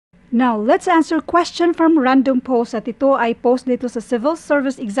Now, let's answer question from random post at ito ay post dito sa Civil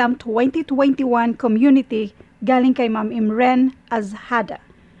Service Exam 2021 Community galing kay Ma'am Imren Azhada.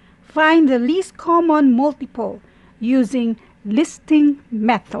 Find the least common multiple using listing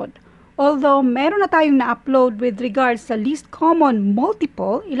method. Although meron na tayong na-upload with regards sa least common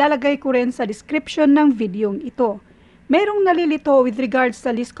multiple, ilalagay ko rin sa description ng videong ito. Merong nalilito with regards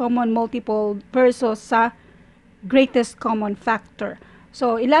sa least common multiple versus sa greatest common factor.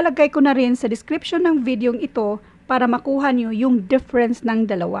 So, ilalagay ko na rin sa description ng videong ito para makuha nyo yung difference ng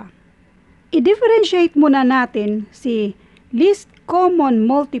dalawa. I-differentiate muna natin si least common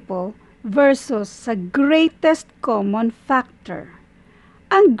multiple versus sa greatest common factor.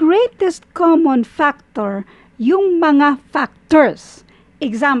 Ang greatest common factor, yung mga factors.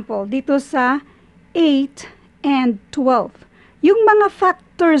 Example, dito sa 8 and 12. Yung mga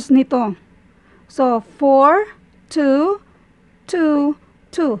factors nito. So, 4, 2, 2,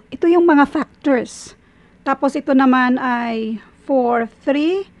 2. Ito yung mga factors. Tapos ito naman ay 4,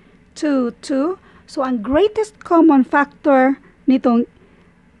 3, 2, 2. So, ang greatest common factor nitong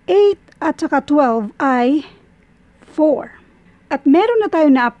 8 at saka 12 ay 4. At meron na tayo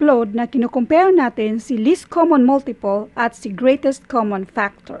na-upload na kinukompare natin si least common multiple at si greatest common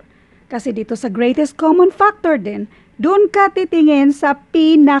factor. Kasi dito sa greatest common factor din, doon ka titingin sa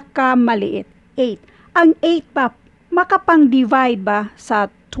pinakamaliit, 8. Ang 8 pa, makapang-divide ba sa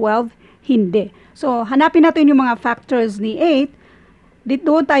 12? Hindi. So, hanapin natin yung mga factors ni 8.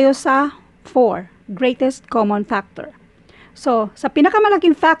 Dito tayo sa 4, greatest common factor. So, sa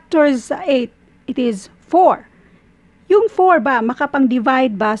pinakamalaking factors sa 8, it is 4. Yung 4 ba,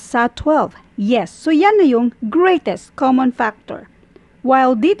 makapang-divide ba sa 12? Yes. So, yan na yung greatest common factor.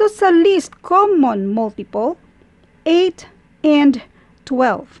 While dito sa least common multiple, 8 and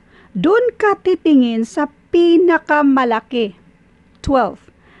 12. Doon ka titingin sa pinakamalaki, 12.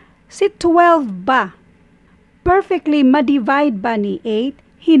 Si 12 ba, perfectly ma-divide ba ni 8?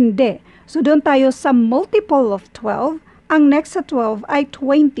 Hindi. So, doon tayo sa multiple of 12. Ang next sa 12 ay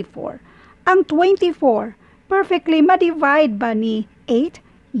 24. Ang 24, perfectly ma-divide ba ni 8?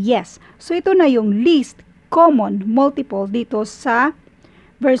 Yes. So, ito na yung least common multiple dito sa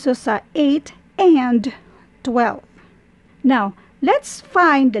versus sa 8 and 12. Now, let's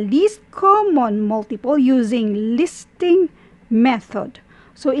find the least common multiple using listing method.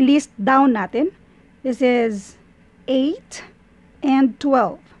 So, i-list down natin. This is 8 and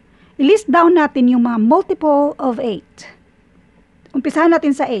 12. I-list down natin yung mga multiple of 8. Umpisahan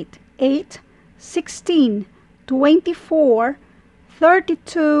natin sa 8. 8, 16, 24,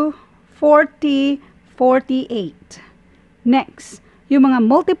 32, 40, 48. Next, yung mga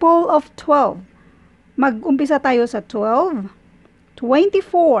multiple of 12. Mag-umpisa tayo sa 12,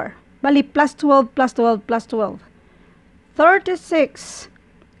 24, bali plus 12, plus 12, plus 12. 36,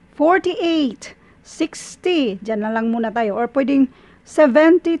 48, 60, dyan na lang muna tayo, or pwedeng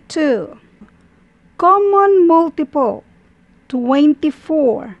 72. Common multiple,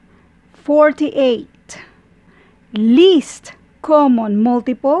 24, 48. Least common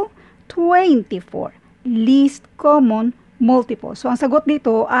multiple, 24. Least common multiple. So, ang sagot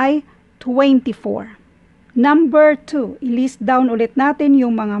dito ay 24. Number 2, i-list down ulit natin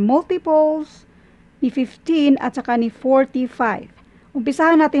yung mga multiples ni 15 at saka ni 45.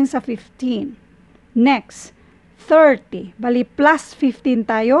 Umpisahan natin sa 15. Next, 30. Bali, plus 15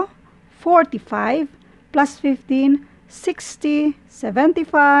 tayo. 45 plus 15, 60,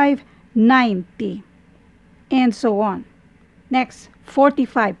 75, 90. And so on. Next,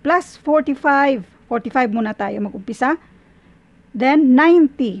 45 plus 45. 45 muna tayo mag-umpisa. Then,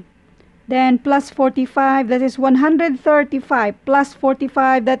 90. Then, plus 45, that is 135. Plus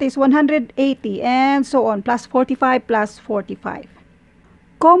 45, that is 180. And so on. Plus 45, plus 45.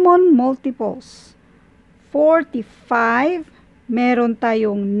 Common multiples. 45, meron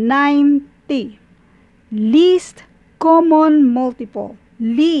tayong 90. Least common multiple.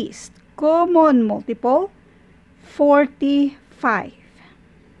 Least common multiple, 45.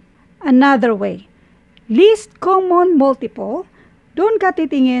 Another way. Least common multiple, doon ka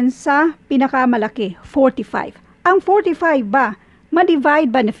titingin sa pinakamalaki, 45. Ang 45 ba,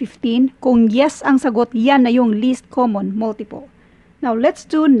 ma-divide ba na 15? Kung yes ang sagot, yan na yung least common multiple. Now, let's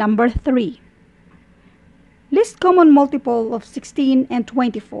do number 3. Least common multiple of 16 and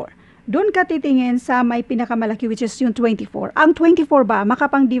 24. Doon ka titingin sa may pinakamalaki, which is yung 24. Ang 24 ba,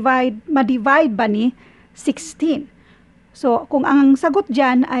 makapang-divide, ma-divide ba ni 16? So, kung ang sagot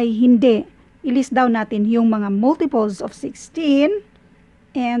dyan ay hindi, i-list down natin yung mga multiples of 16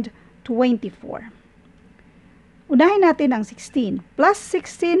 and 24. Unahin natin ang 16. Plus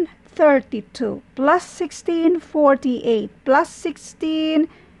 16, 32. Plus 16, 48. Plus 16,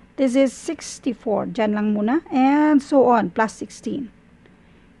 This is 64. Diyan lang muna. And so on. Plus 16.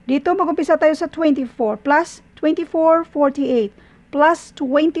 Dito mag-umpisa tayo sa 24. Plus 24, 48. Plus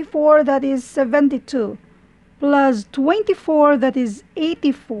 24, that is 72. Plus 24, that is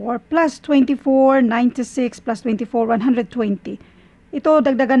 84. Plus 24, 96. Plus 24, 120. Ito,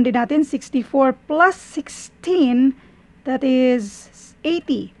 dagdagan din natin. 64 plus 16, that is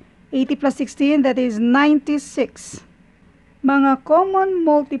 80. 80 plus 16, that is 96. Mga common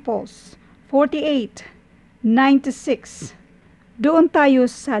multiples. 48, 96. Doon tayo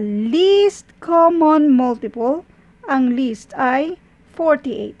sa least common multiple. Ang least ay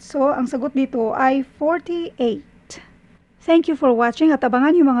 48. So, ang sagot dito ay 48. Thank you for watching at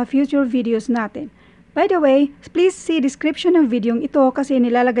abangan yung mga future videos natin. By the way, please see description ng video ito kasi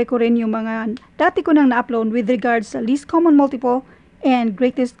nilalagay ko rin yung mga dati ko nang na-upload with regards sa least common multiple and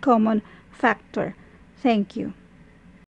greatest common factor. Thank you.